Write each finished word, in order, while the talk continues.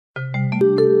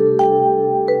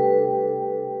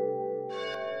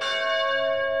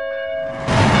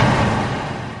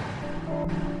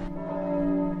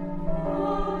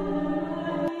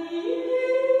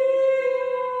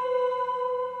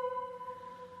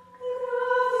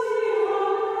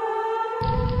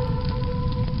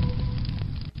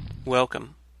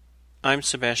Welcome. I'm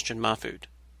Sebastian Mahfood,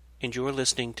 and you're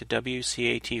listening to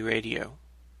WCAT Radio,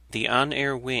 the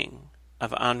on-air wing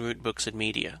of En Route Books and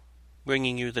Media,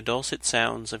 bringing you the dulcet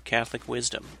sounds of Catholic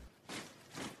wisdom.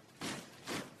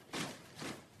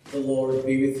 The Lord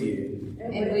be with you.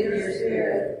 And with your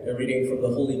spirit. A reading from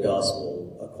the Holy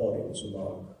Gospel according to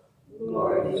Mark.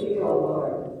 Glory to you, O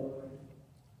Lord.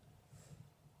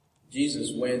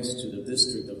 Jesus went to the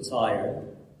district of Tyre.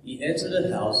 He entered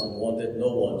a house and wanted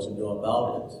no one to know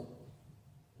about it,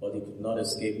 but he could not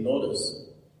escape notice.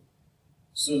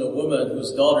 Soon a woman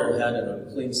whose daughter had an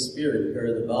unclean spirit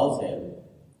heard about him.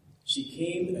 She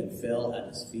came and fell at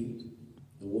his feet.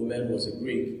 The woman was a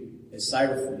Greek, a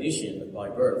Syrophoenician by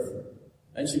birth,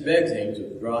 and she begged him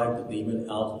to drive the demon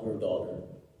out of her daughter.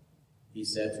 He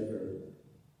said to her,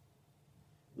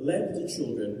 "Let the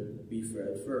children be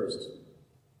fed first,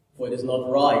 for it is not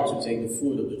right to take the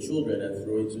food of the children and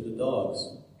throw it to the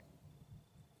dogs."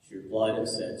 She replied and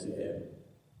said to him,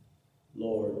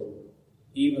 "Lord,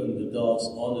 even the dogs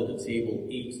under the table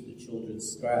eat the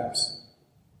children's scraps."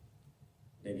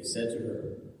 Then he said to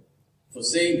her, "For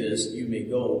saying this, you may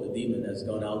go, the demon has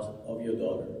gone out of your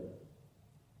daughter."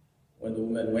 When the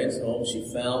woman went home,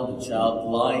 she found the child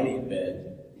lying in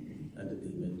bed and the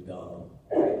demon gone.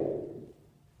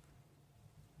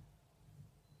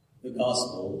 The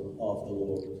Gospel of the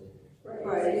Lord.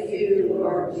 Praise to you,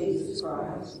 Lord Jesus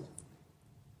Christ.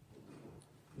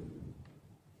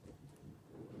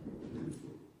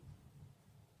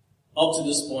 Up to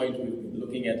this point, we've been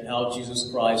looking at how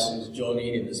Jesus Christ is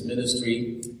journeying in his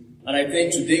ministry. And I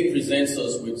think today presents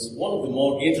us with one of the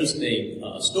more interesting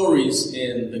stories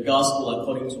in the Gospel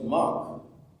according to Mark.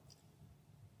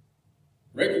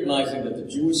 Recognizing that the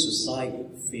Jewish society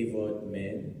favored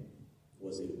men,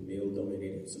 was a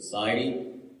male-dominated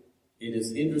society, it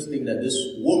is interesting that this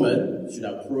woman should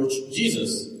approach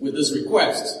Jesus with this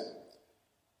request.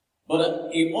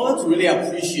 But in order to really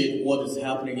appreciate what is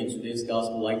happening in today's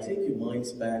Gospel, I take your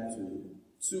minds back to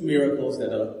two miracles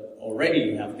that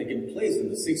already have taken place in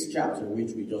the 6th chapter,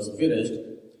 which we just finished,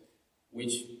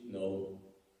 which, the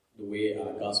way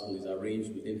our Gospel is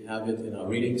arranged, we didn't have it in our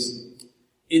readings.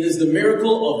 It is the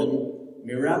miracle of the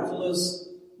miraculous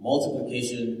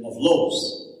multiplication of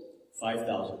loaves,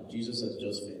 5,000. Jesus has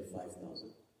just fed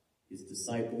 5,000. His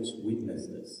disciples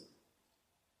witnessed this,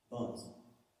 but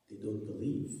they don't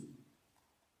believe.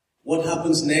 What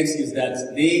happens next is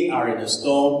that they are in a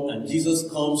storm and Jesus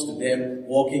comes to them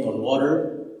walking on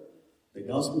water. The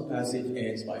gospel passage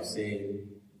ends by saying,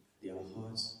 their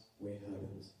hearts were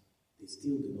hardened. They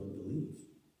still do not believe.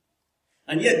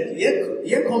 And yet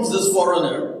here comes this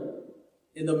foreigner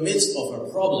in the midst of her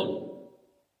problem.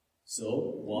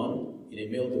 So, one, in a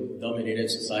male-dominated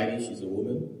society, she's a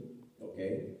woman.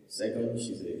 Okay. Second,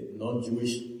 she's a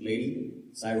non-Jewish lady,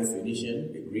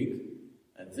 Syrophoenician, a Greek.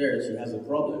 And third, she has a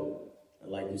problem. And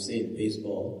like you say in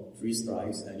baseball, 3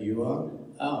 strikes and you are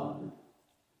out.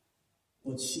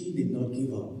 But she did not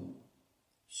give up.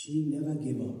 She never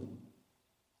gave up.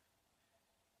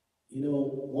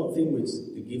 One thing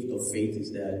with the gift of faith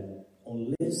is that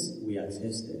unless we are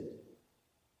tested,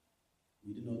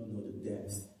 we do not know the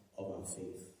depth of our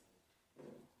faith.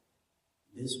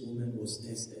 This woman was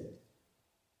tested,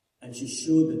 and she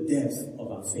showed the depth of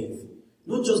her faith.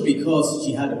 Not just because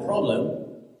she had a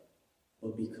problem,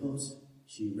 but because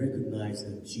she recognized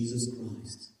that Jesus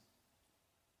Christ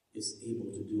is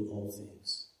able to do all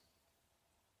things.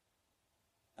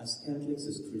 As Catholics,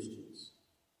 as Christians,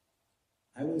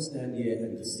 I won't stand here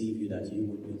and deceive you that you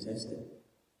would be tested.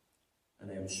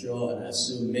 And I am sure and I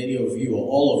assume many of you or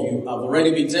all of you have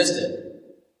already been tested.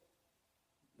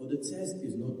 But the test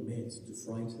is not meant to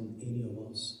frighten any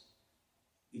of us.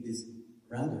 It is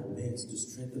rather meant to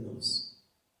strengthen us.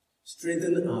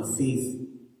 Strengthen our faith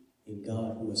in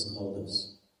God who has called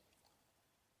us.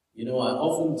 I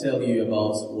often tell you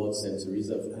about what St.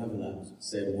 Teresa of Avila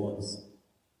said once.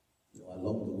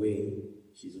 Along the way,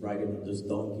 she's riding on this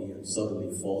donkey and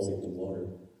suddenly falls into water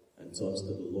and turns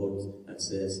to the Lord and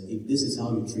says, "If this is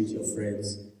how you treat your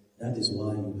friends, that is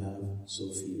why you have so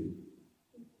few."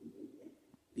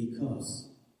 Because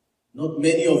not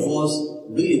many of us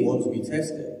really want to be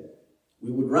tested.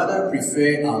 We would rather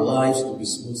prefer our lives to be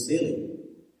smooth sailing.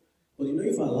 But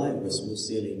if our life were smooth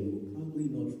sailing, we would probably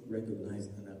not recognize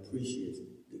and appreciate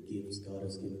the gifts God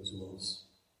has given to us.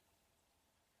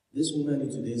 This woman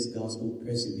in today's gospel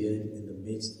persevered in the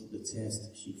midst of the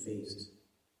test she faced.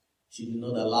 She did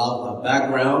not allow her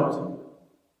background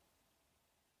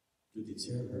to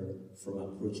deter her from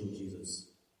approaching Jesus.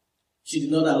 She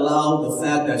did not allow the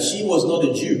fact that she was not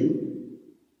a Jew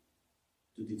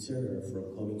to deter her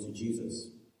from coming to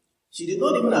Jesus. She did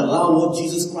not even allow what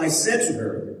Jesus Christ said to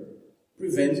her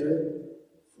prevent her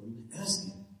from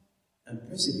asking and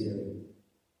persevering.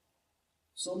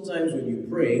 Sometimes when you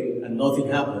pray and nothing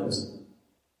happens,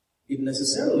 it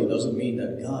necessarily doesn't mean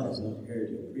that God has not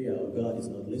heard your prayer or God is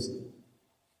not listening.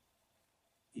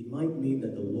 It might mean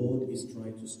that the Lord is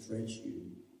trying to stretch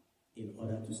you in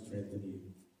order to strengthen you.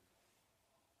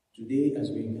 Today,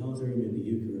 as we encounter Him in the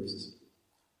Eucharist,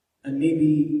 and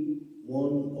maybe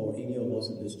one or any of us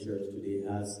in this church today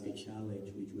has a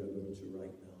challenge which we are going to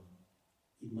write now.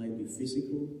 It might be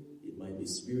physical, it might be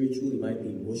spiritual, it might be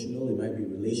emotional, it might be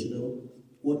relational,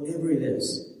 whatever it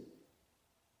is.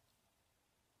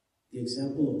 The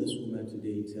example of this woman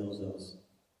today tells us,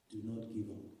 do not give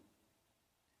up.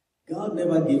 God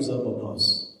never gives up on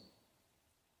us.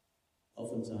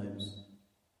 Oftentimes,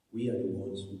 we are the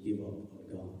ones who give up on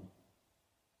God.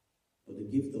 But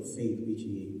the gift of faith which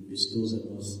He bestows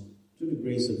on us through the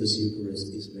grace of this Eucharist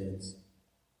is meant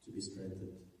to be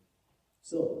strengthened.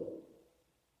 So,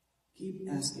 keep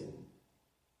asking.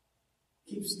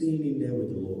 Keep staying in there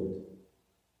with the Lord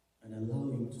and allow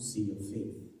Him to see your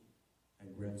faith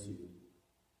and grant you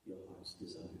your heart's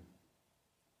desire.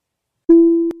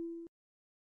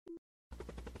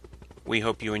 We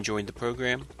hope you enjoyed the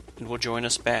program and will join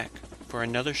us back for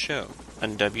another show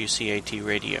on WCAT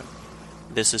Radio.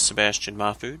 This is Sebastian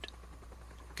Mahfood.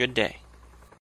 Good day.